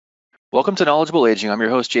Welcome to Knowledgeable Aging. I'm your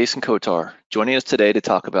host, Jason Kotar. Joining us today to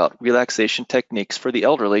talk about relaxation techniques for the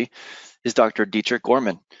elderly is Dr. Dietrich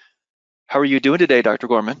Gorman. How are you doing today, Dr.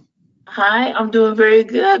 Gorman? Hi, I'm doing very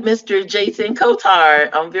good, Mr. Jason Kotar.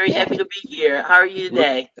 I'm very happy to be here. How are you Look,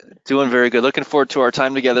 today? doing very good. Looking forward to our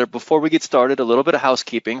time together. Before we get started, a little bit of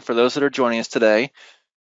housekeeping for those that are joining us today.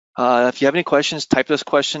 If you have any questions, type those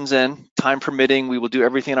questions in. Time permitting, we will do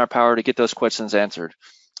everything in our power to get those questions answered.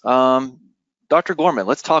 Um, Dr. Gorman,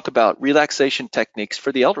 let's talk about relaxation techniques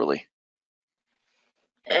for the elderly.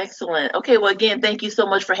 Excellent. Okay, well, again, thank you so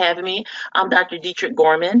much for having me. I'm Dr. Dietrich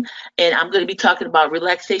Gorman, and I'm going to be talking about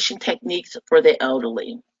relaxation techniques for the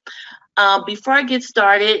elderly. Before I get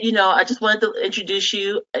started, I just wanted to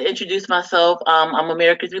introduce myself. I'm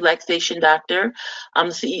America's Relaxation Doctor. I'm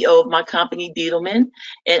the CEO of my company, Diedelman,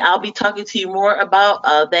 and I'll be talking to you more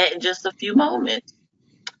about that in just a few moments.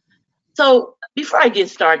 So before I get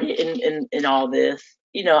started in all this,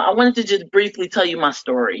 I wanted to just briefly tell you my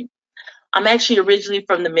story. I'm actually originally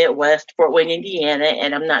from the Midwest, Fort Wayne, Indiana,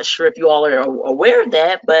 and I'm not sure if you all are aware of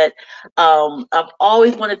that, but I've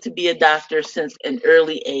always wanted to be a doctor since an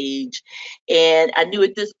early age. And I knew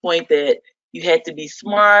at this point that you had to be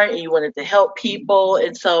smart and you wanted to help people.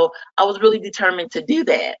 And so I was really determined to do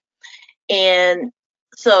that. And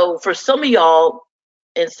so for some of y'all,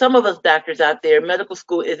 and some of us doctors out there, medical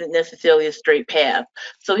school isn't necessarily a straight path.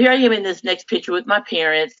 So here I am in this next picture with my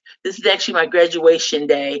parents. This is actually my graduation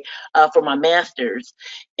day for my master's.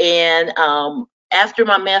 And after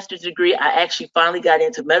my master's degree, I actually finally got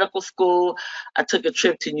into medical school. I took a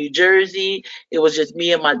trip to New Jersey. It was just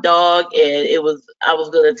me and my dog, and I was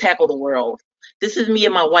going to tackle the world. This is me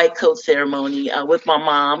in my white coat ceremony with my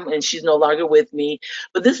mom, and she's no longer with me.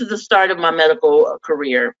 But this is the start of my medical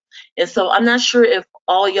career. And so I'm not sure if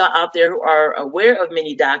all y'all out there who are aware of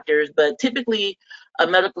many doctors, but typically a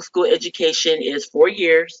medical school education is 4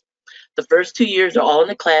 years. The first 2 years are all in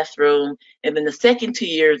the classroom, and then the second 2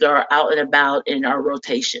 years are out and about in our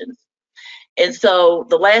rotations. And so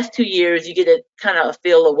the last 2 years, you get a kind of a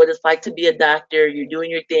feel of what it's like to be a doctor. You're doing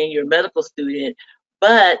your thing, you're a medical student,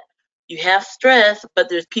 but you have stress, but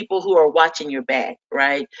there's people who are watching your back,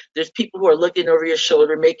 right? There's people who are looking over your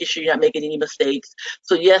shoulder, making sure you're not making any mistakes.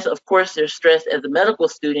 So, yes, of course, there's stress as a medical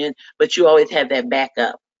student, but you always have that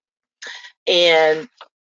backup. And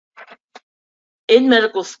in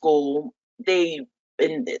medical school, they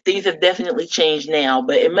and things have definitely changed now,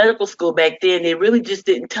 but in medical school back then, they really just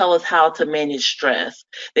didn't tell us how to manage stress.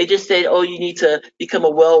 They just said, oh, you need to become a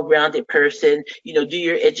well-rounded person, do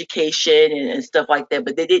your education and stuff like that.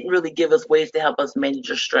 But they didn't really give us ways to help us manage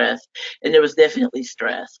your stress. And there was definitely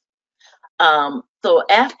stress. So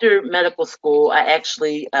after medical school, I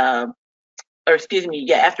actually, or excuse me,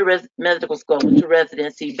 yeah, after medical school, I went to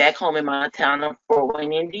residency back home in my town of Fort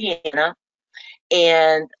Wayne, Indiana,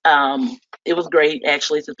 and it was great.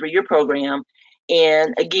 Actually, it's a 3-year program,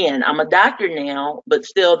 and again, I'm a doctor now, but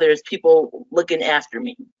still, there's people looking after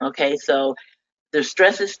me. Okay, so the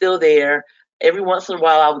stress is still there. Every once in a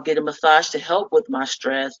while, I would get a massage to help with my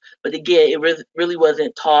stress, but again, it really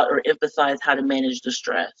wasn't taught or emphasized how to manage the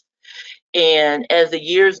stress. And as the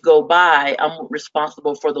years go by, I'm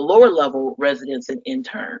responsible for the lower level residents and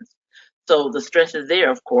interns. So the stress is there,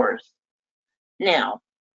 of course. Now,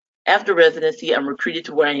 after residency, I'm recruited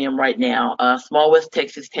to where I am right now, a small West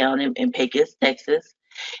Texas town in Pecos, Texas.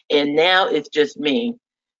 And now it's just me.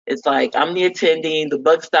 It's like I'm the attending, the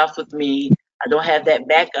buck stops with me. I don't have that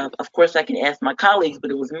backup. Of course, I can ask my colleagues,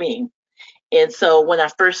 but it was me. And so when I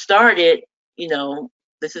first started, you know,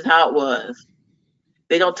 this is how it was.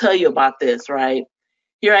 They don't tell you about this, right?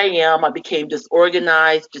 Here I am. I became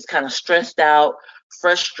disorganized, just kind of stressed out,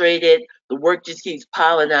 frustrated. The work just keeps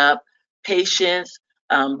piling up. Patients,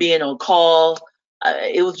 being on call.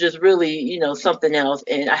 It was just really, something else.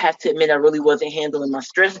 And I have to admit, I really wasn't handling my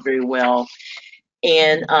stress very well.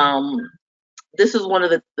 And this is one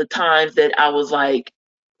of the times that I was like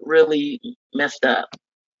really messed up.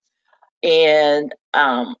 And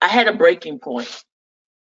I had a breaking point.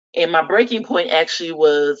 And my breaking point actually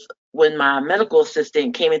was when my medical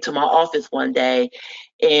assistant came into my office one day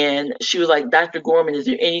and she was like, Dr. Gorman, is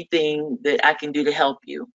there anything that I can do to help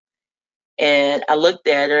you? And I looked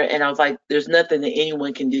at her and I was like, there's nothing that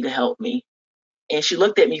anyone can do to help me. And she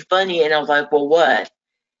looked at me funny and I was like, well, what?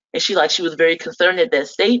 And she was very concerned at that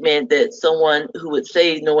statement that someone who would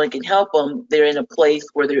say no one can help them, they're in a place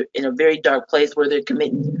where they're in a very dark place where they're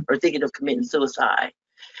committing or thinking of committing suicide.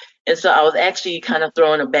 And so I was actually kind of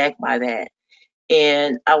thrown aback by that.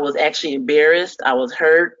 And I was actually embarrassed. I was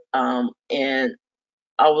hurt. And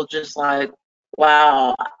I was just like,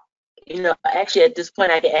 wow, actually at this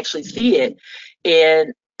point I can actually see it.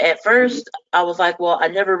 And at first I was like, well, I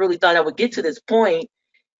never really thought I would get to this point,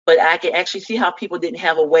 but I can actually see how people didn't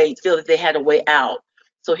have a way, feel that they had a way out.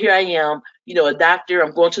 So here I am, a doctor.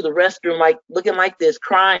 I'm going to the restroom, like looking like this,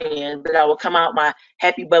 crying, but I would come out my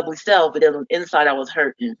happy, bubbly self. But then on the inside, I was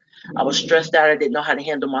hurting. I was stressed out. I didn't know how to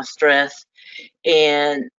handle my stress.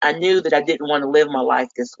 And I knew that I didn't want to live my life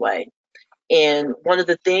this way. And one of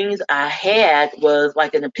the things I had was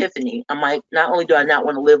like an epiphany. I'm like, not only do I not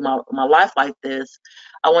want to live my life like this,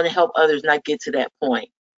 I want to help others not get to that point.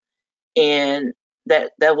 And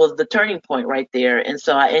that was the turning point right there. And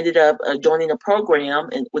so I ended up joining a program,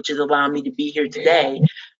 which is allowing me to be here today,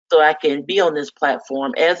 so I can be on this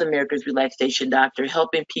platform as America's Relaxation Doctor,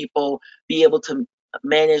 helping people be able to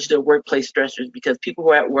manage their workplace stressors, because people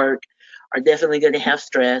who are at work are definitely going to have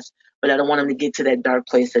stress, but I don't want them to get to that dark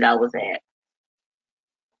place that I was at.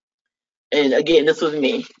 And again, this was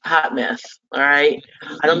me, hot mess. All right.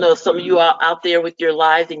 I don't know if some of you are out there with your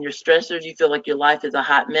lives and your stressors, you feel like your life is a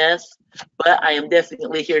hot mess, but I am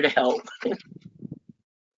definitely here to help.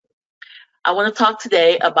 I want to talk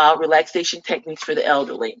today about relaxation techniques for the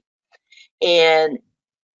elderly. And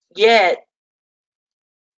yet,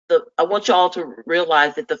 I want you all to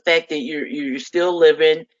realize that the fact that you're still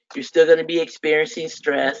living, you're still going to be experiencing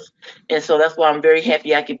stress. And so that's why I'm very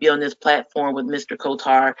happy I could be on this platform with Mr.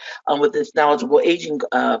 Kotar, with this knowledgeable aging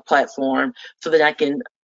platform, so that I can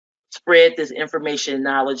spread this information and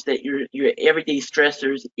knowledge that your everyday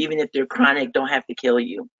stressors, even if they're chronic, don't have to kill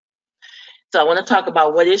you. So I want to talk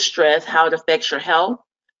about what is stress, how it affects your health,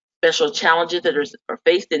 special challenges that are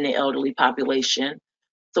faced in the elderly population,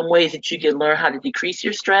 some ways that you can learn how to decrease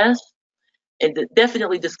your stress, and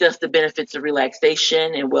definitely discuss the benefits of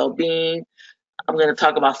relaxation and well-being. I'm going to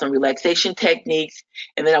talk about some relaxation techniques,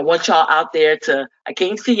 and then I want y'all out there to, I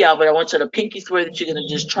can't see y'all, but I want y'all to pinky swear that you're going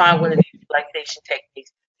to just try one of these relaxation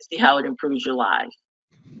techniques to see how it improves your life.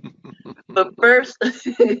 But first,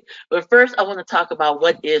 I want to talk about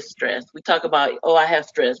what is stress. We talk about, oh, I have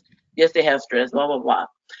stress. Yes, they have stress, blah, blah, blah.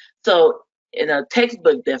 So in a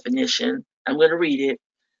textbook definition, I'm going to read it.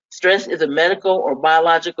 Stress is a medical or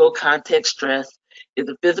biological context. Stress is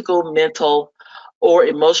a physical, mental, or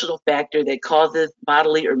emotional factor that causes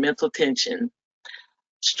bodily or mental tension.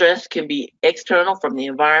 Stress can be external from the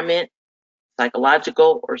environment,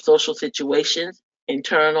 psychological or social situations,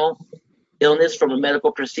 internal, illness from a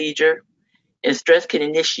medical procedure, and stress can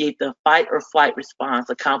initiate the fight or flight response,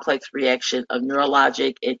 a complex reaction of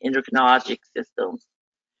neurologic and endocrinologic systems.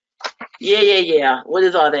 Yeah. What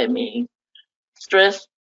does all that mean? Stress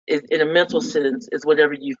is, in a mental sense, is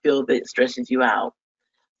whatever you feel that stresses you out.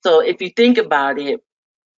 So if you think about it,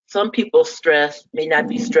 some people's stress may not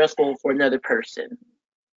be stressful for another person.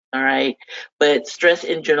 All right. But stress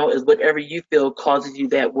in general is whatever you feel causes you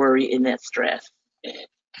that worry and that stress.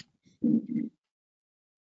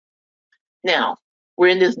 Now, we're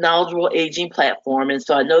in this knowledgeable aging platform, and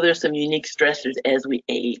so I know there's some unique stressors as we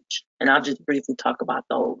age, and I'll just briefly talk about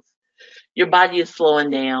those. Your body is slowing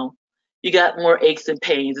down. You got more aches and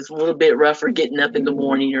pains. It's a little bit rougher getting up in the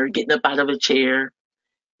morning or getting up out of a chair.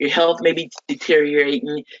 Your health may be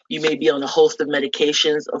deteriorating. You may be on a host of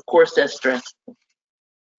medications. Of course, that's stressful.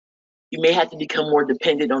 You may have to become more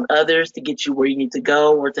dependent on others to get you where you need to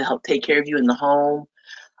go or to help take care of you in the home.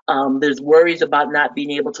 There's worries about not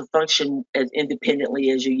being able to function as independently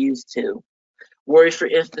as you used to. Worries for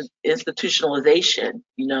institutionalization.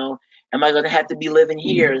 Am I going to have to be living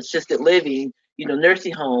here, assisted living,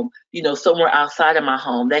 nursing home, somewhere outside of my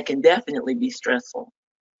home? That can definitely be stressful.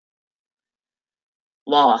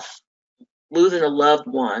 Loss, losing a loved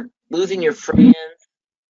one, losing your friends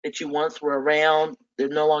that you once were around. They're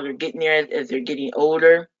no longer getting there as they're getting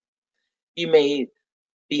older. You may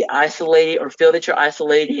be isolated or feel that you're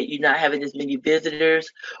isolated, you're not having as many visitors,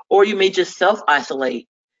 or you may just self-isolate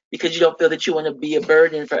because you don't feel that you want to be a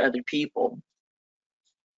burden for other people.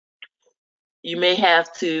 You may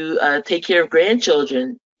have to take care of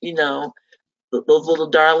grandchildren, those little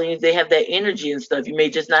darlings, they have that energy and stuff. You may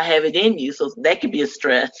just not have it in you, so that could be a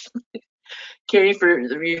stress. Caring for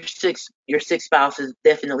your sick spouse is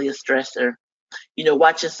definitely a stressor.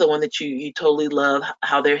 Watching someone that you totally love,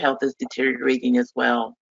 how their health is deteriorating as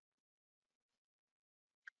well.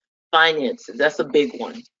 Finances, that's a big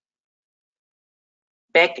one.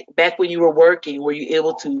 Back when you were working, were you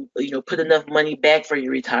able to, put enough money back for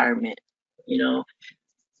your retirement? Are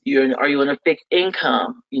you on a fixed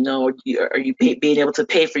income? Are you being able to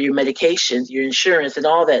pay for your medications, your insurance, and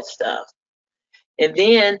all that stuff? And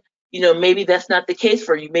then, maybe that's not the case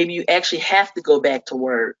for you. Maybe you actually have to go back to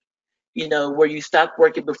work, where you stopped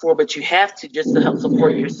working before, but you have to just to help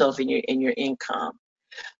support yourself and your income.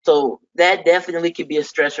 So that definitely could be a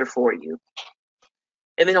stressor for you.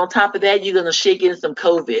 And then on top of that, you're going to shake in some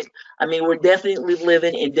COVID. I mean, we're definitely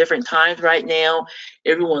living in different times right now.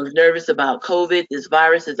 Everyone's nervous about COVID. This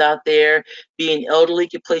virus is out there. Being elderly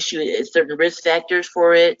can place you at certain risk factors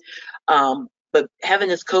for it. But having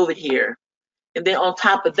this COVID here, and then on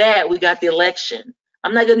top of that, we got the election.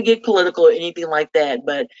 I'm not going to get political or anything like that,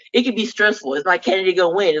 but it can be stressful. Is my candidate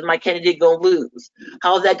going to win? Is my candidate going to lose?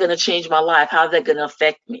 How is that going to change my life? How is that going to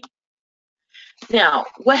affect me? Now,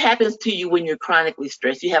 what happens to you when you're chronically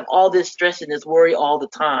stressed? You have all this stress and this worry all the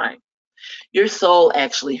time. Your soul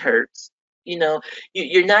actually hurts. You know,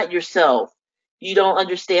 you're not yourself. You don't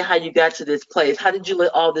understand how you got to this place. How did you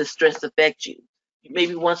let all this stress affect you? You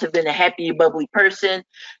maybe once have been a happy, bubbly person,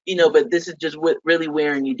 but this is just really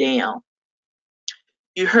wearing you down.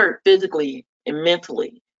 You hurt physically and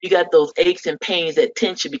mentally. You got those aches and pains, that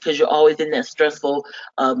tension, because you're always in that stressful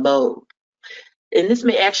mode. And this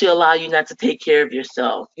may actually allow you not to take care of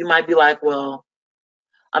yourself. You might be like, well,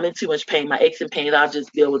 I'm in too much pain. My aches and pains, I'll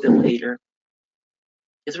just deal with it later.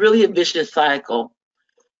 It's really a vicious cycle.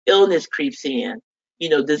 Illness creeps in,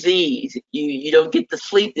 disease. You don't get the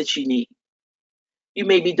sleep that you need. You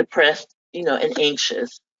may be depressed, and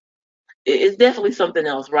anxious. It's definitely something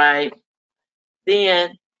else, right?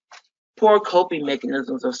 Then poor coping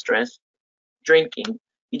mechanisms of stress, drinking,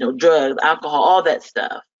 drugs, alcohol, all that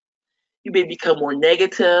stuff. You may become more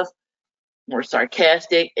negative, more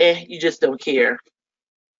sarcastic, and you just don't care.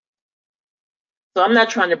 So I'm not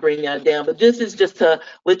trying to bring y'all down, but this is just to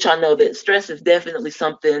let y'all know that stress is definitely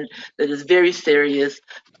something that is very serious.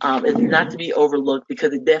 It's not to be overlooked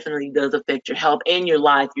because it definitely does affect your health and your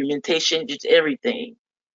life, your mentation, just everything.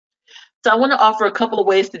 So I want to offer a couple of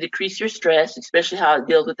ways to decrease your stress, especially how it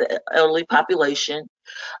deals with the elderly population.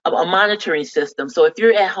 A monitoring system. So if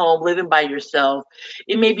you're at home living by yourself,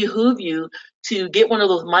 it may behoove you to get one of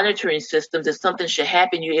those monitoring systems. If something should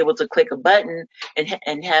happen, you're able to click a button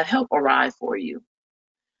and have help arrive for you.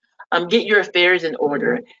 Get your affairs in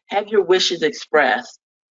order. Have your wishes expressed.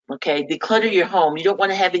 Okay, declutter your home. You don't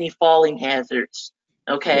want to have any falling hazards.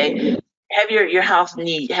 Okay, have your house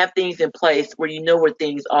neat. Have things in place where you know where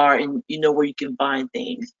things are and you know where you can find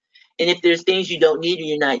things. And if there's things you don't need or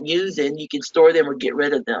you're not using, you can store them or get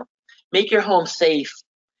rid of them. Make your home safe.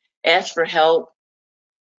 Ask for help.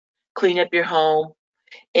 Clean up your home.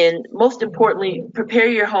 And most importantly, prepare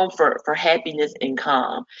your home for happiness and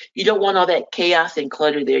calm. You don't want all that chaos and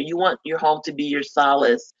clutter there. You want your home to be your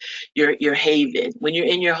solace, your haven. When you're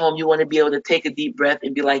in your home, you want to be able to take a deep breath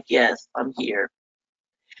and be like, yes, I'm here.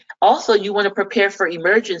 Also, you want to prepare for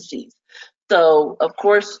emergencies. So, of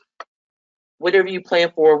course, whatever you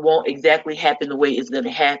plan for won't exactly happen the way it's going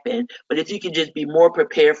to happen. But if you can just be more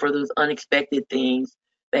prepared for those unexpected things,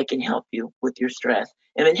 that can help you with your stress.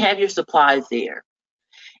 And then have your supplies there.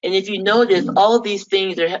 And if you notice, all of these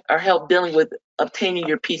things are help dealing with obtaining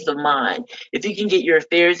your peace of mind. If you can get your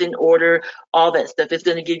affairs in order, all that stuff, it's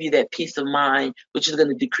going to give you that peace of mind, which is going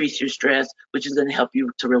to decrease your stress, which is going to help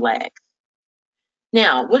you to relax.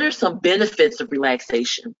 Now, what are some benefits of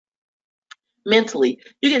relaxation? Mentally,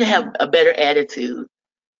 you're going to have a better attitude.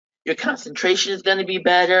 Your concentration is going to be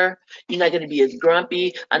better. You're not going to be as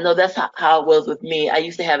grumpy. I know that's how it was with me. I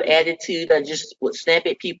used to have attitude. I just would snap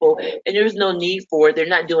at people, and there's no need for it. They're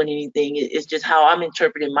not doing anything. It's just how I'm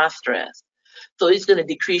interpreting my stress. So it's going to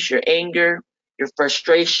decrease your anger, your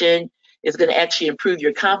frustration. It's going to actually improve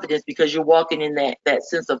your confidence because you're walking in that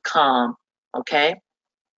sense of calm, okay?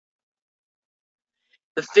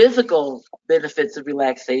 The physical benefits of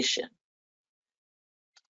relaxation.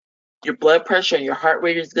 Your blood pressure and your heart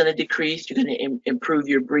rate is going to decrease. You're going to improve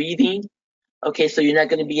your breathing. Okay, so you're not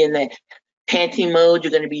going to be in that panting mode. You're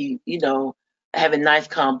going to be, having nice,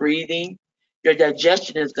 calm breathing. Your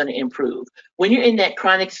digestion is going to improve. When you're in that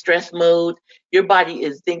chronic stress mode, your body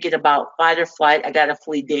is thinking about fight or flight. I got to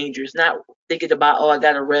flee danger. It's not thinking about, I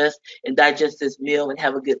got to rest and digest this meal and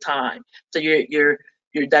have a good time. So your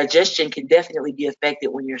digestion can definitely be affected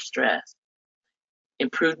when you're stressed.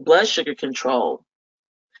 Improved blood sugar control.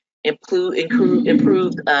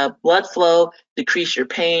 Improved blood flow, decrease your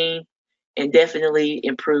pain, and definitely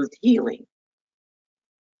improved healing.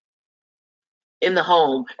 In the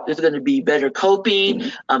home, there's going to be better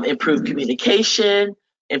coping, improved communication,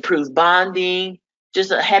 improved bonding,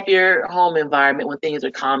 just a happier home environment when things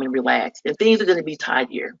are calm and relaxed, and things are going to be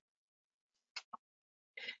tidier.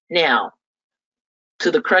 Now,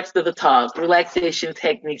 to the crux of the talk, relaxation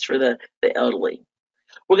techniques for the elderly.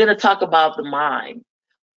 We're going to talk about the mind.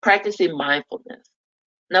 Practicing mindfulness.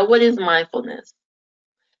 Now, what is mindfulness?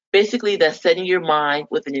 Basically, that's setting your mind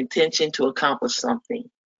with an intention to accomplish something.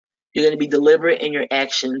 You're going to be deliberate in your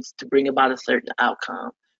actions to bring about a certain outcome.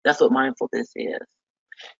 That's what mindfulness is.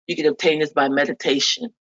 You can obtain this by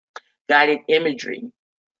meditation, guided imagery,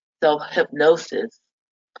 self-hypnosis,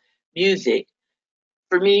 music.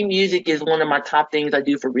 For me, music is one of my top things I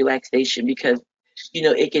do for relaxation because,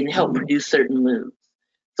 it can help produce certain moods.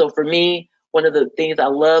 So for me, one of the things I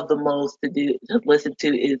love the most to listen to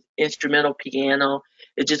is instrumental piano.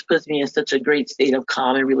 It just puts me in such a great state of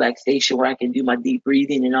calm and relaxation where I can do my deep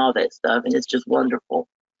breathing and all that stuff, and it's just wonderful.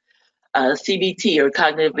 CBT or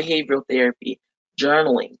cognitive behavioral therapy,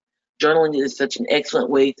 journaling. Journaling is such an excellent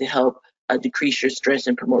way to help decrease your stress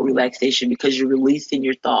and promote relaxation because you're releasing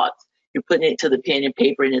your thoughts. You're putting it to the pen and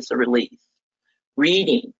paper and it's a release.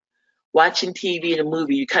 Reading, watching TV and a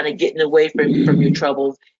movie, you're kind of getting away from your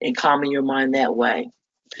troubles and calming your mind that way.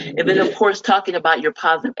 And then, of course, talking about your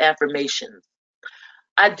positive affirmations.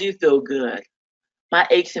 I do feel good. My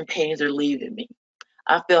aches and pains are leaving me.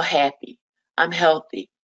 I feel happy. I'm healthy.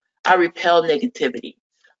 I repel negativity.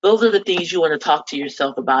 Those are the things you want to talk to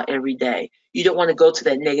yourself about every day. You don't want to go to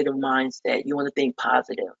that negative mindset. You want to think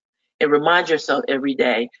positive and remind yourself every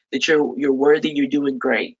day that you're worthy, you're doing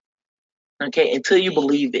great. Okay, until you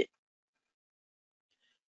believe it.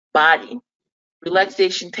 Body.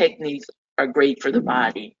 Relaxation techniques are great for the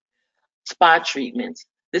body. Spa treatments.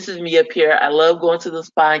 This is me up here. I love going to the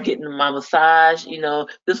spa and getting my massage.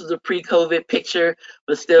 This was a pre-COVID picture,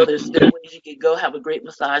 but still, there's still ways you can go have a great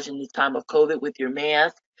massage in this time of COVID with your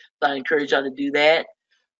mask. So I encourage y'all to do that.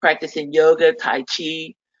 Practicing yoga, Tai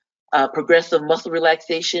Chi, progressive muscle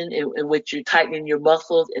relaxation in which you're tightening your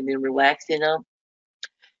muscles and then relaxing them.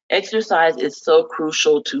 Exercise is so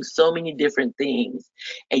crucial to so many different things,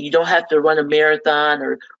 and you don't have to run a marathon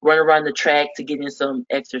or run around the track to get in some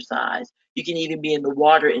exercise. You can even be in the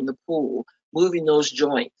water, in the pool, moving those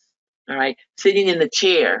joints, all right? Sitting in the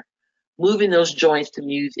chair, moving those joints to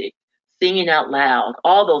music, singing out loud,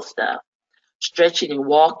 all those stuff. Stretching and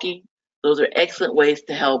walking, those are excellent ways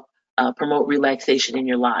to help promote relaxation in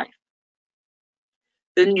your life.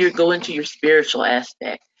 Then you're going to your spiritual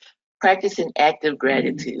aspect. Practicing active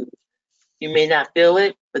gratitude. You may not feel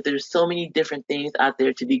it, but there's so many different things out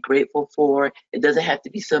there to be grateful for. It doesn't have to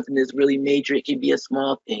be something that's really major. It can be a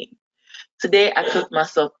small thing. Today, I cooked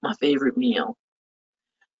myself my favorite meal.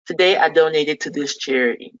 Today, I donated to this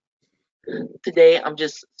charity. Today, I'm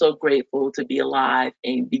just so grateful to be alive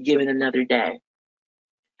and be given another day.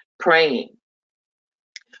 Praying.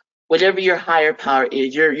 Whatever your higher power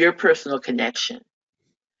is, your personal connection.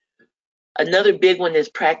 Another big one is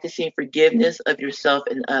practicing forgiveness of yourself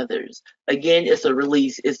and others. Again, it's a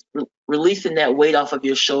release. It's releasing that weight off of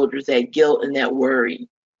your shoulders, that guilt and that worry.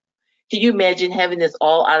 Can you imagine having this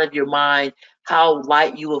all out of your mind, how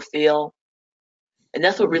light you will feel? And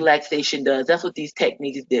that's what relaxation does. That's what these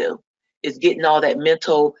techniques do, is getting all that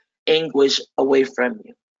mental anguish away from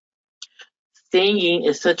you. Singing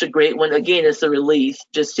is such a great one. Again, it's a release.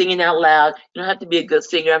 Just singing out loud. You don't have to be a good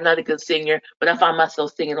singer. I'm not a good singer, but I find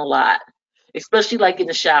myself singing a lot, especially like in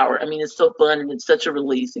the shower. I mean, it's so fun and it's such a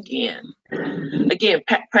release again. Again,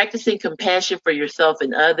 practicing compassion for yourself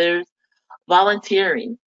and others.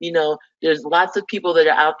 Volunteering. There's lots of people that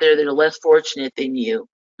are out there that are less fortunate than you.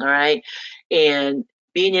 All right. And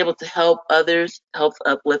being able to help others helps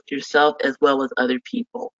uplift yourself as well as other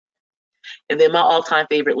people. And then my all-time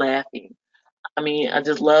favorite, laughing. I mean, I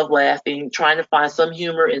just love laughing, trying to find some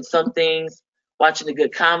humor in some things, watching a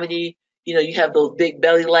good comedy. You have those big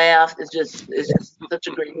belly laughs. It's just such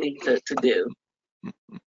a great thing to do.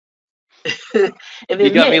 And then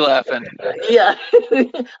you got me laughing. Yeah.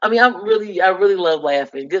 I mean, I really love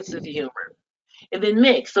laughing. Good sense of humor. And then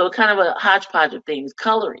mix. So kind of a hodgepodge of things.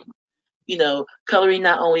 Coloring. Coloring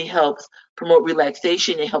not only helps promote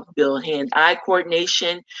relaxation, it helps build hand-eye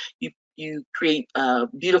coordination. You create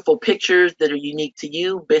beautiful pictures that are unique to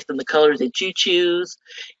you based on the colors that you choose.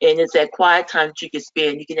 And it's that quiet time that you can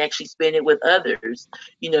spend. You can actually spend it with others,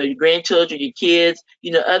 your grandchildren, your kids,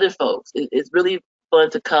 other folks. It's really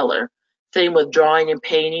fun to color. Same with drawing and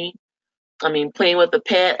painting. I mean, playing with a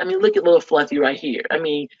pet. I mean, look at little Fluffy right here. I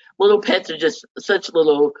mean, little pets are just such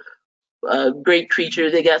little great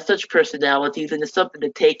creatures. They got such personalities, and it's something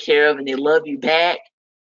to take care of, and they love you back.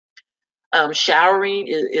 Showering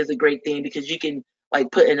is a great thing because you can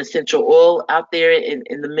put an essential oil out there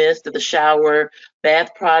in the midst of the shower,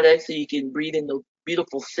 bath products so you can breathe in the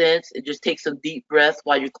beautiful scents and just take some deep breaths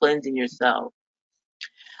while you're cleansing yourself.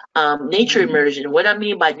 Nature immersion. What I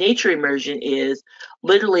mean by nature immersion is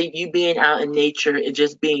literally you being out in nature and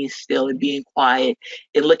just being still and being quiet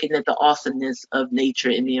and looking at the awesomeness of nature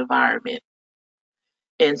in the environment.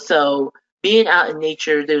 And so being out in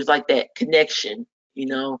nature, there's that connection,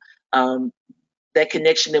 that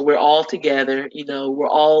connection that we're all together, we're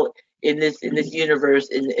all in this universe,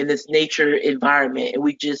 in this nature environment.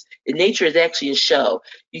 And nature is actually a show.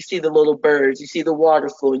 You see the little birds, you see the water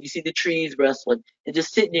flowing, you see the trees rustling, and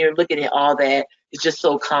just sitting there looking at all that is just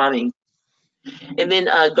so calming. And then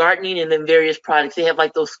gardening, and then various products. They have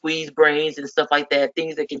like those squeeze brains and stuff like that,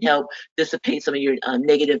 things that can help dissipate some of your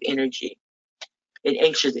negative energy and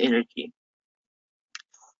anxious energy.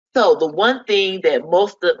 So the one thing that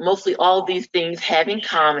mostly all these things have in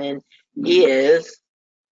common is,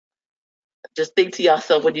 just think to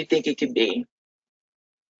yourself, what do you think it could be?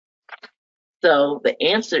 So the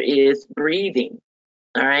answer is breathing.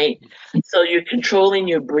 All right. So you're controlling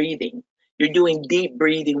your breathing. You're doing deep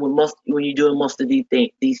breathing when you're doing most of these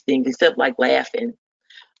things, except like laughing.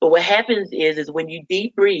 But what happens is when you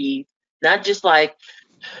deep breathe, not just like,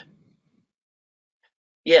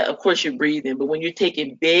 yeah, of course you're breathing, but when you're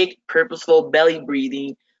taking big, purposeful belly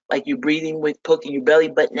breathing, like you're breathing with poking your belly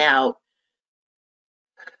button out,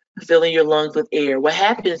 filling your lungs with air, what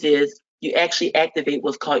happens is you actually activate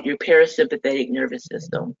what's called your parasympathetic nervous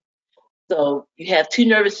system. So you have two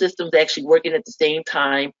nervous systems actually working at the same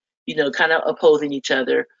time, kind of opposing each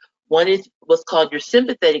other. One is what's called your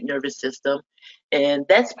sympathetic nervous system, and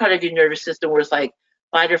that's part of your nervous system where it's like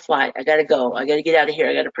fight or flight. I gotta go. I gotta get out of here.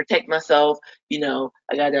 I gotta protect myself.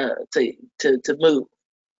 I gotta to move.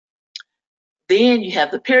 Then you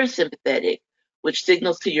have the parasympathetic, which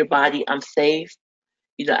signals to your body, I'm safe.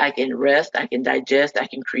 I can rest. I can digest. I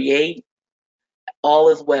can create. All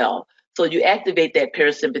is well. So you activate that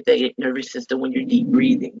parasympathetic nervous system when you're deep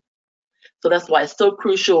breathing. So that's why it's so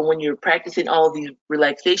crucial when you're practicing all of these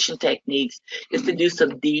relaxation techniques is to do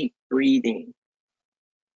some deep breathing.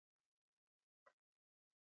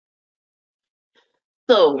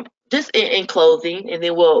 So just in closing, and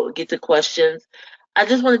then we'll get to questions, I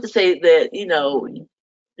just wanted to say that,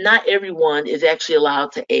 not everyone is actually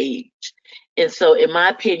allowed to age. And so in my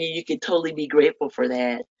opinion, you can totally be grateful for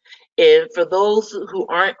that. And for those who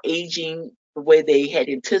aren't aging the way they had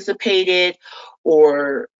anticipated,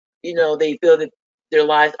 or they feel that their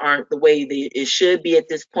lives aren't the way it should be at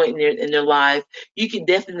this point in their life, you can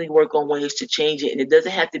definitely work on ways to change it, and it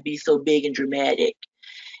doesn't have to be so big and dramatic.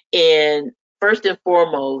 And first and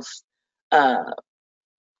foremost,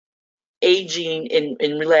 aging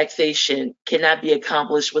and relaxation cannot be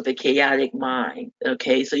accomplished with a chaotic mind.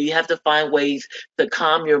 Okay, so you have to find ways to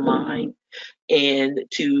calm your mind and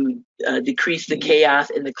to decrease the chaos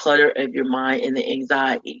and the clutter of your mind and the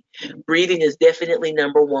anxiety. Breathing is definitely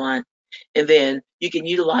number one. And then you can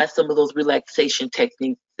utilize some of those relaxation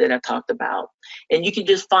techniques that I talked about. And you can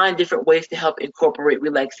just find different ways to help incorporate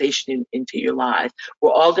relaxation into your lives.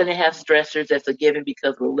 We're all going to have stressors, that's a given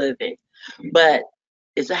because we're living. But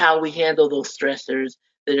it's how we handle those stressors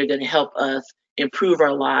that are going to help us improve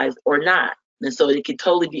our lives or not. And so it can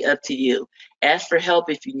totally be up to you. Ask for help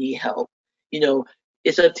if you need help.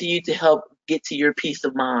 It's up to you to help get to your peace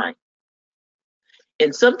of mind.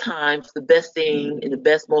 And sometimes the best thing and the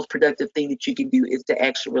best, most productive thing that you can do is to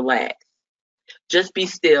actually relax. Just be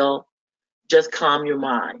still. Just calm your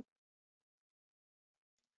mind.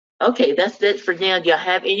 Okay, that's it for now. Do y'all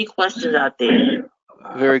have any questions out there?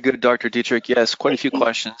 Very good, Dr. Dietrich. Yes, quite a few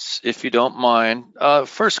questions, if you don't mind.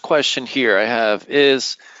 First question here I have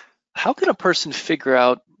is, how can a person figure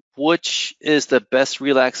out which is the best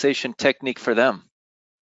relaxation technique for them?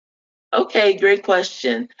 Okay, great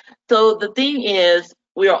question. So the thing is,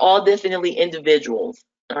 we are all definitely individuals,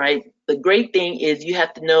 all right? The great thing is you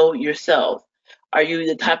have to know yourself. Are you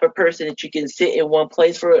the type of person that you can sit in one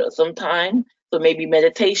place for some time? So maybe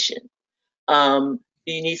meditation. Do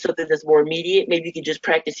you need something that's more immediate? Maybe you can just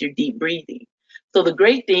practice your deep breathing. So the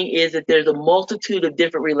great thing is that there's a multitude of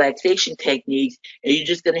different relaxation techniques, and you're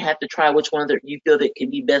just going to have to try which one that you feel that can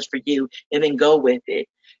be best for you, and then go with it.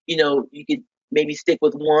 You could maybe stick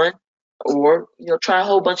with one, or try a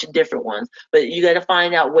whole bunch of different ones. But you got to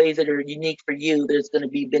find out ways that are unique for you, that's going to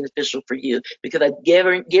be beneficial for you. Because I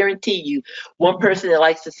guarantee you, one person that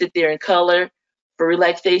likes to sit there and color for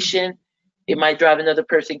relaxation, it might drive another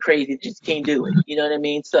person crazy. Just can't do it. You know what I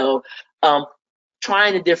mean? So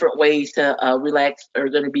trying the different ways to relax are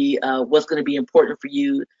going to be what's going to be important for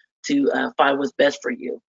you to find what's best for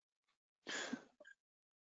you.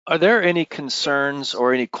 Are there any concerns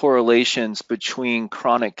or any correlations between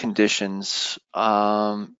chronic conditions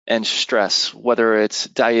and stress, whether it's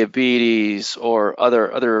diabetes or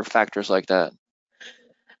other factors like that?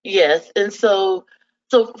 Yes, and so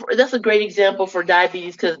that's a great example for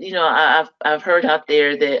diabetes, because I've heard out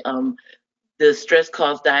there that the stress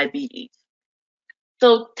caused diabetes.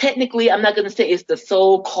 So technically, I'm not going to say it's the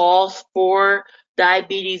sole cause for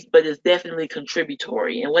diabetes, but it's definitely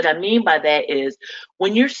contributory. And what I mean by that is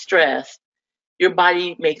when you're stressed, your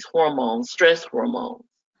body makes hormones, stress hormones.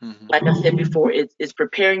 Mm-hmm. Like I said before, it's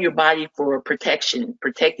preparing your body for protection,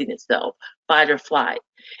 protecting itself, fight or flight.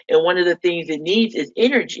 And one of the things it needs is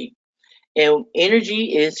energy. And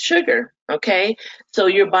energy is sugar. Okay. So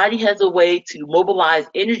your body has a way to mobilize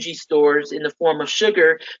energy stores in the form of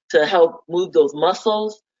sugar to help move those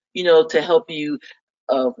muscles, to help you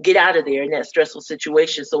get out of there in that stressful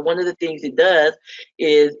situation. So one of the things it does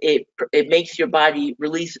is it makes your body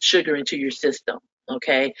release sugar into your system.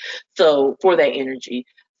 Okay. So for that energy.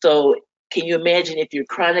 So can you imagine if you're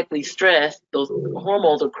chronically stressed, those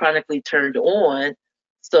hormones are chronically turned on.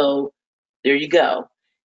 So there you go.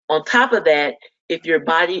 On top of that, if your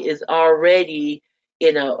body is already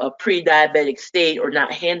in a pre-diabetic state or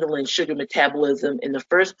not handling sugar metabolism in the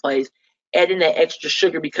first place, adding that extra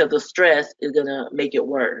sugar because of stress is going to make it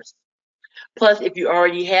worse. Plus, if you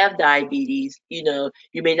already have diabetes, you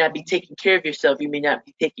may not be taking care of yourself. You may not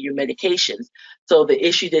be taking your medications. So the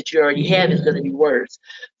issue that you already have is going to be worse.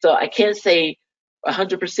 So I can't say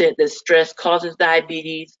 100% that stress causes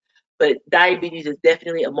diabetes, but diabetes is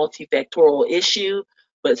definitely a multifactorial issue.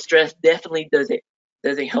 But stress definitely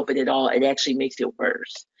doesn't help it at all. It actually makes it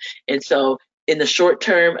worse. And so in the short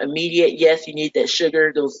term, immediate, yes, you need that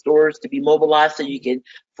sugar, those stores to be mobilized so you can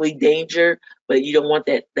flee danger, but you don't want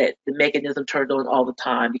that the mechanism turned on all the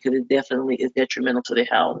time because it definitely is detrimental to the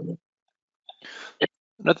health.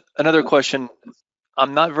 Another question.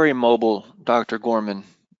 I'm not very mobile, Dr. Gorman,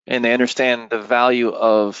 and they understand the value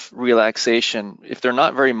of relaxation. If they're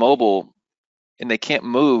not very mobile and they can't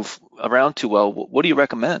move around too well, what do you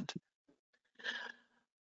recommend?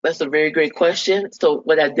 That's a very great question. So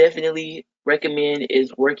what I definitely recommend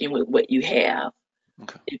is working with what you have.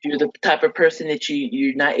 Okay. If you're the type of person that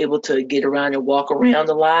you're not able to get around and walk around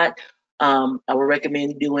a lot, I would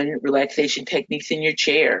recommend doing relaxation techniques in your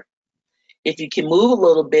chair. If you can move a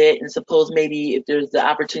little bit, and suppose maybe if there's the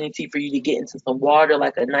opportunity for you to get into some water,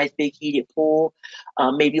 like a nice big heated pool,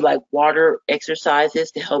 maybe like water exercises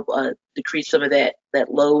to help decrease some of that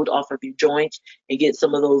load off of your joints and get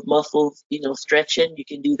some of those muscles, stretching, you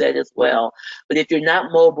can do that as well. But if you're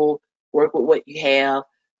not mobile, work with what you have,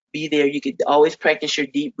 be there. You could always practice your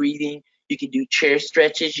deep breathing. You can do chair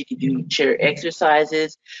stretches. You can do chair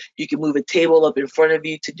exercises. You can move a table up in front of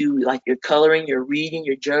you to do like your coloring, your reading,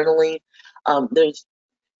 your journaling.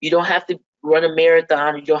 You don't have to run a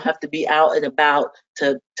marathon. You don't have to be out and about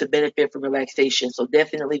to benefit from relaxation. So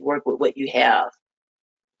definitely work with what you have.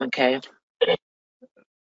 Okay.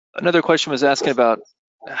 Another question was asking about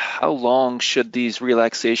how long should these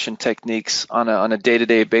relaxation techniques on a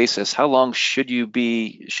day-to-day basis? How long should you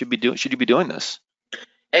be doing this?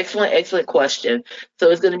 Excellent question. So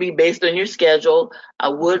it's going to be based on your schedule. I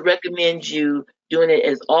would recommend you doing it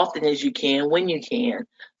as often as you can, when you can.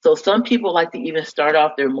 So some people like to even start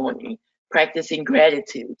off their morning practicing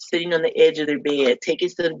gratitude, sitting on the edge of their bed, taking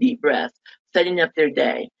some deep breaths, setting up their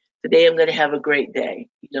day. Today I'm going to have a great day.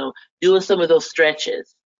 Doing some of those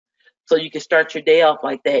stretches. So you can start your day off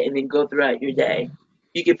like that and then go throughout your day.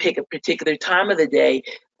 You can pick a particular time of the day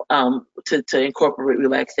to incorporate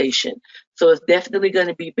relaxation. So it's definitely going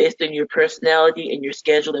to be based on your personality and your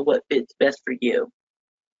schedule and what fits best for you.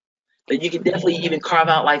 But you can definitely even carve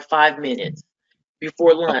out like 5 minutes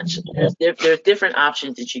before lunch. There's different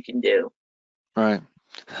options that you can do. Right.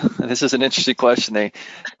 This is an interesting question.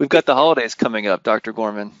 We've got the holidays coming up, Dr.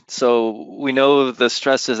 Gorman. So we know the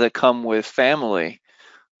stresses that come with family.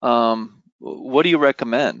 What do you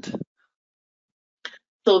recommend?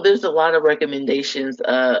 So there's a lot of recommendations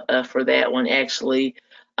for that one, actually.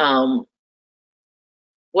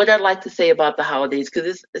 What I'd like to say about the holidays,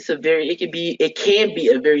 because it can be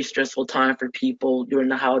a very stressful time for people during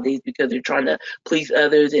the holidays because they're trying to please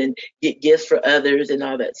others and get gifts for others and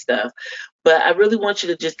all that stuff. But I really want you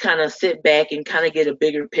to just kind of sit back and kind of get a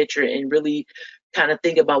bigger picture and really kind of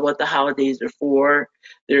think about what the holidays are for.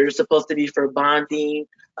 They're supposed to be for bonding,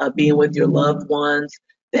 being with your loved ones,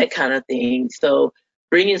 that kind of thing. So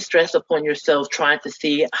bringing stress upon yourself, trying to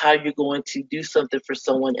see how you're going to do something for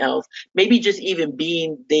someone else, maybe just even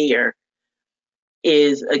being there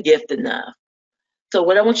is a gift enough. So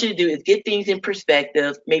what I want you to do is get things in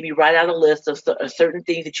perspective, maybe write out a list of certain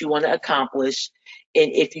things that you want to accomplish.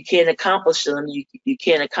 And if you can't accomplish them, you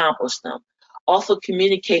can't accomplish them. Also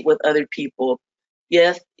communicate with other people.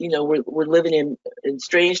 Yes, we're living in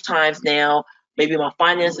strange times now. Maybe my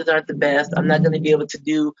finances aren't the best. I'm not going to be able to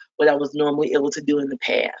do what I was normally able to do in the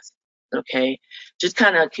past. Okay. Just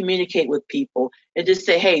kind of communicate with people and just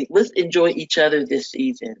say, hey, let's enjoy each other this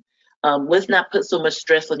season. Let's not put so much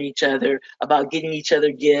stress on each other about getting each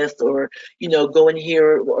other gifts or, going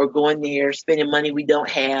here or going there, spending money we don't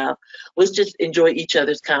have. Let's just enjoy each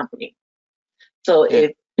other's company. So Yeah.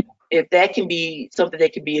 if that can be something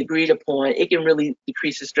that can be agreed upon, it can really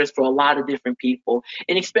decrease the stress for a lot of different people,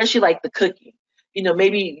 and especially like the cooking.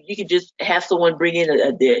 Maybe you could just have someone bring in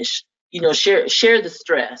a dish. Share the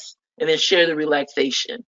stress and then share the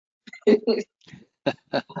relaxation.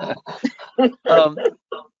 Um,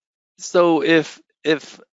 so if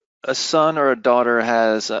a son or a daughter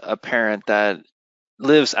has a parent that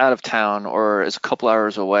lives out of town or is a couple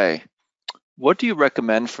hours away, what do you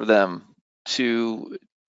recommend for them to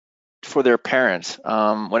for their parents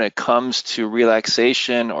when it comes to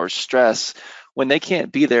relaxation or stress when they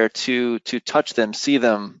can't be there to touch them, see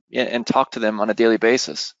them, and talk to them on a daily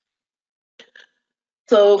basis?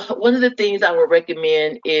 So one of the things I would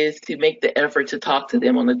recommend is to make the effort to talk to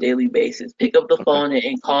them on a daily basis. Pick up the Okay. phone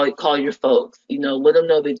and call your folks. Let them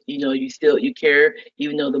know that you care,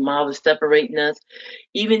 even though the mile is separating us.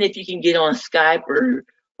 Even if you can get on Skype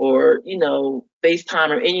or FaceTime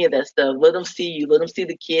or any of that stuff, let them see you, let them see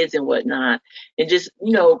the kids and whatnot, and just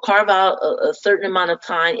carve out a certain amount of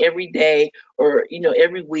time every day or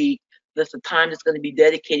every week. That's the time that's going to be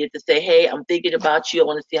dedicated to say, hey, I'm thinking about you. I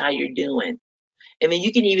want to see how you're doing. And then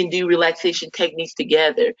you can even do relaxation techniques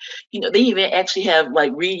together. They even actually have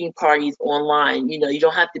like reading parties online. You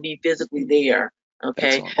don't have to be physically there.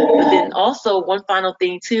 Okay. Excellent. But then also, one final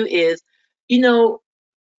thing too is, you know,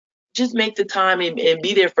 just make the time and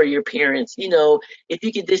be there for your parents. If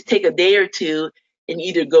you could just take a day or two and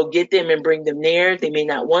either go get them and bring them there, they may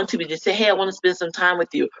not want to, but just say, hey, I want to spend some time with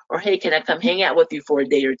you. Or, hey, can I come hang out with you for a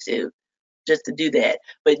day or two? Just to do that.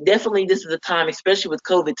 But definitely, this is the time, especially with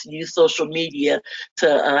COVID, to use social media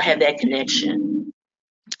to have that connection.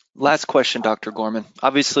 Last question, Dr. Gorman.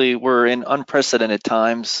 Obviously, we're in unprecedented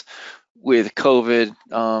times with COVID.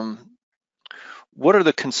 What are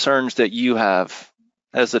the concerns that you have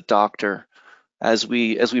as a doctor as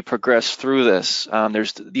we progress through this?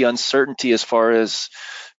 There's the uncertainty as far as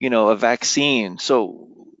a vaccine. So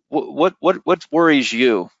what worries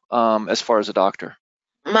you as far as a doctor?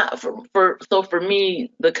 For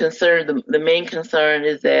me, the main concern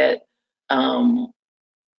is that um,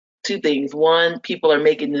 two things. One, people are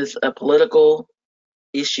making this a political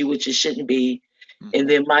issue, which it shouldn't be. And Mhm.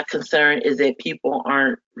 then my concern is that people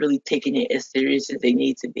aren't really taking it as serious as they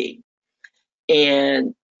need to be.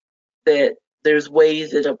 And that there's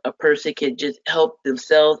ways that a person can just help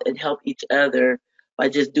themselves and help each other by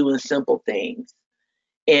just doing simple things.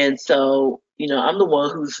 And so, I'm the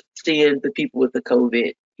one who's seeing the people with the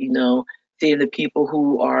COVID, seeing the people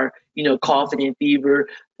who are, coughing and fever,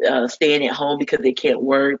 staying at home because they can't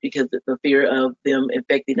work because of the fear of them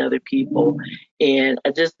infecting other people. And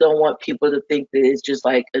I just don't want people to think that it's just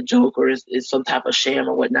like a joke or it's some type of sham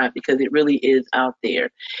or whatnot, because it really is out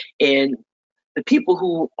there. And the people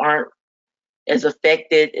who aren't as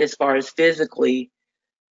affected as far as physically,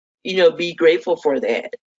 be grateful for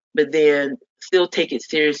that, but then still take it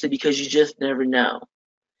seriously because you just never know.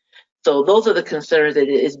 So those are the concerns, that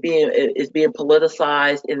it's being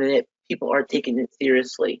politicized and that people are taking it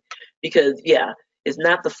seriously, because yeah, it's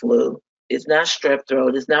not the flu, it's not strep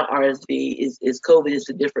throat, it's not RSV, it's COVID. It's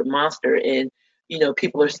a different monster, and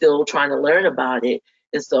people are still trying to learn about it.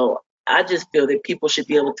 And so I just feel that people should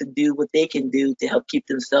be able to do what they can do to help keep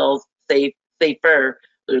themselves safer,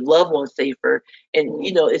 their loved ones safer, and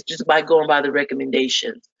it's just by going by the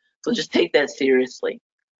recommendations. So just take that seriously.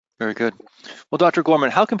 Very good. Well, Dr.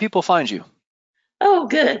 Gorman, how can people find you? Oh,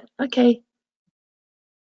 good. Okay.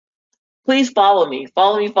 Please follow me.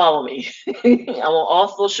 Follow me. Follow me. I'm on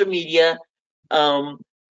all social media, um,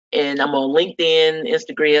 and I'm on LinkedIn,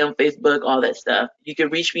 Instagram, Facebook, all that stuff. You can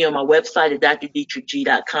reach me on my website at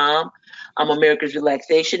drdietrichg.com. I'm America's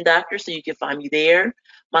Relaxation Doctor, so you can find me there.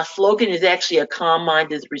 My slogan is actually, a calm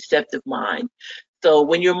mind is a receptive mind. So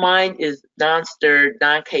when your mind is non-stirred,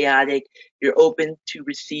 non-chaotic, you're open to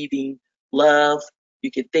receiving love.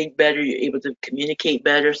 You can think better. You're able to communicate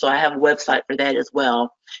better. So I have a website for that as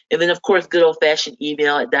well. And then, of course, good old-fashioned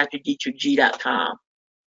email at drdietrichg.com.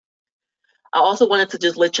 I also wanted to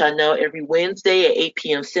just let y'all know, every Wednesday at 8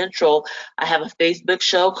 p.m. Central, I have a Facebook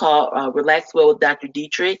show called Relax Well with Dr.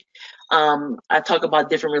 Dietrich. I talk about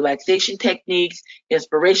different relaxation techniques,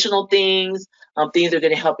 inspirational things, things that are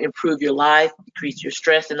going to help improve your life, decrease your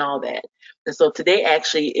stress, and all that. And so today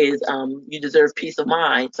actually is You Deserve Peace of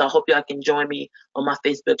Mind. So I hope y'all can join me on my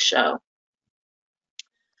Facebook show.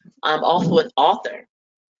 I'm also an author.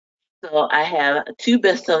 So I have two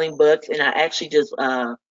best-selling books, and I actually just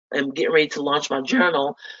am getting ready to launch my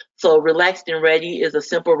journal. So Relaxed and Ready is a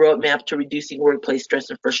simple roadmap to reducing workplace stress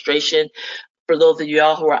and frustration. For those of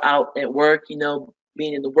y'all who are out at work,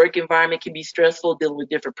 Being in the work environment can be stressful, dealing with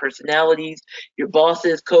different personalities, your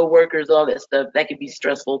bosses, co-workers, all that stuff, that can be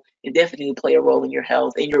stressful and definitely play a role in your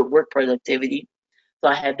health and your work productivity. So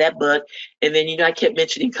I had that book. And then, I kept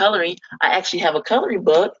mentioning coloring. I actually have a coloring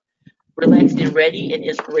book, Relaxed and Ready, an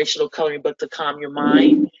inspirational coloring book to calm your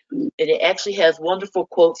mind. And it actually has wonderful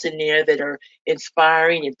quotes in there that are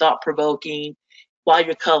inspiring and thought-provoking while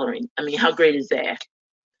you're coloring. I mean, how great is that?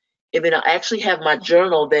 And then I actually have my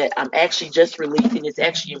journal that I'm actually just releasing. It's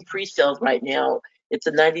actually in pre-sales right now. It's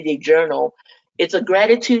a 90-day journal. It's a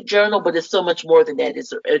gratitude journal, but it's so much more than that.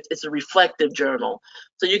 It's a reflective journal.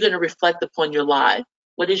 So you're going to reflect upon your life.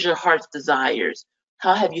 What is your heart's desires?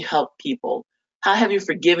 How have you helped people? How have you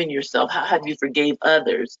forgiven yourself? How have you forgave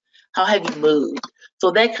others? How have you moved?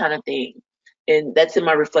 So that kind of thing. And that's in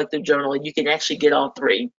my reflective journal. And you can actually get all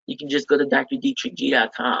three. You can just go to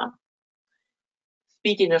drdietrichg.com.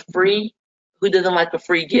 Speaking of free, who doesn't like a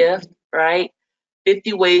free gift, right?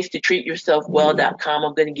 50 ways to treat yourself well.com.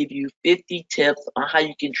 I'm going to give you 50 tips on how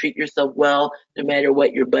you can treat yourself well no matter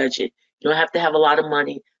what your budget. You don't have to have a lot of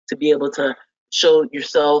money to be able to show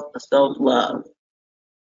yourself a self-love.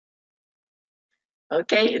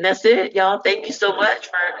 Okay, and that's it, y'all. Thank you so much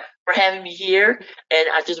for having me here. And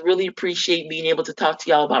I just really appreciate being able to talk to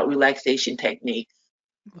y'all about relaxation techniques.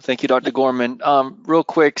 Thank you, Dr. Gorman. Real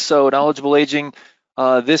quick, so Knowledgeable Aging,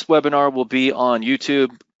 this webinar will be on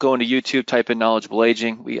YouTube. Go into YouTube, type in Knowledgeable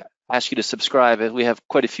Aging. We ask you to subscribe. We have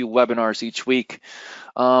quite a few webinars each week.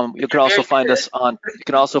 You can also find us on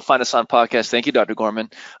podcast. Thank you, Dr. Gorman.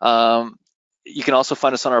 You can also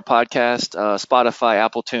find us on our podcast, Spotify,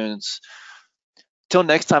 Apple Tunes. Till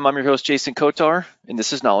next time, I'm your host, Jason Kotar, and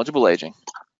this is Knowledgeable Aging.